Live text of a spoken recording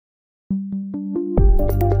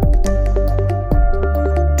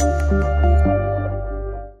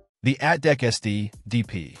The Atdec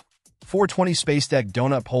SD-DP-420 Spacedec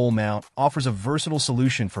donut pole mount offers a versatile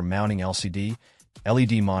solution for mounting LCD,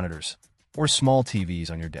 LED monitors, or small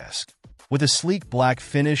TVs on your desk. With a sleek black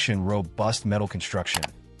finish and robust metal construction,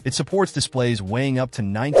 it supports displays weighing up to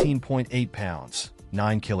 19.8 pounds,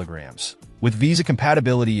 9 kilograms, with Visa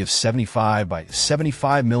compatibility of 75 by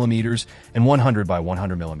 75 millimeters and 100 by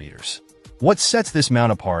 100 millimeters. What sets this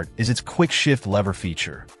mount apart is its quick shift lever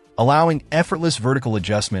feature, allowing effortless vertical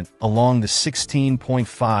adjustment along the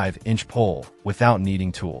 16.5-inch pole without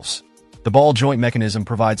needing tools. The ball joint mechanism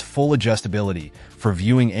provides full adjustability for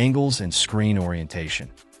viewing angles and screen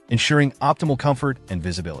orientation, ensuring optimal comfort and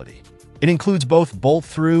visibility. It includes both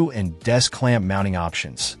bolt-through and desk clamp mounting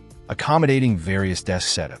options, accommodating various desk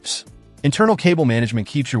setups. Internal cable management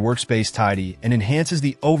keeps your workspace tidy and enhances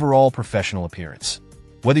the overall professional appearance.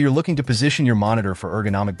 Whether you're looking to position your monitor for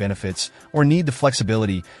ergonomic benefits or need the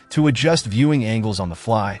flexibility to adjust viewing angles on the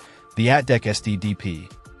fly, the Atdec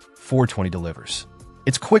SD-DP-420 delivers.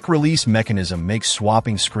 Its quick-release mechanism makes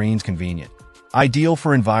swapping screens convenient, ideal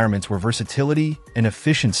for environments where versatility and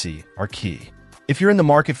efficiency are key. If you're in the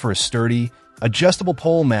market for a sturdy, adjustable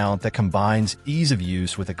pole mount that combines ease of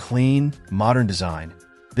use with a clean, modern design,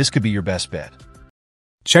 this could be your best bet.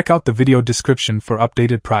 Check out the video description for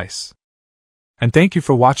updated price. And thank you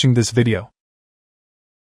for watching this video.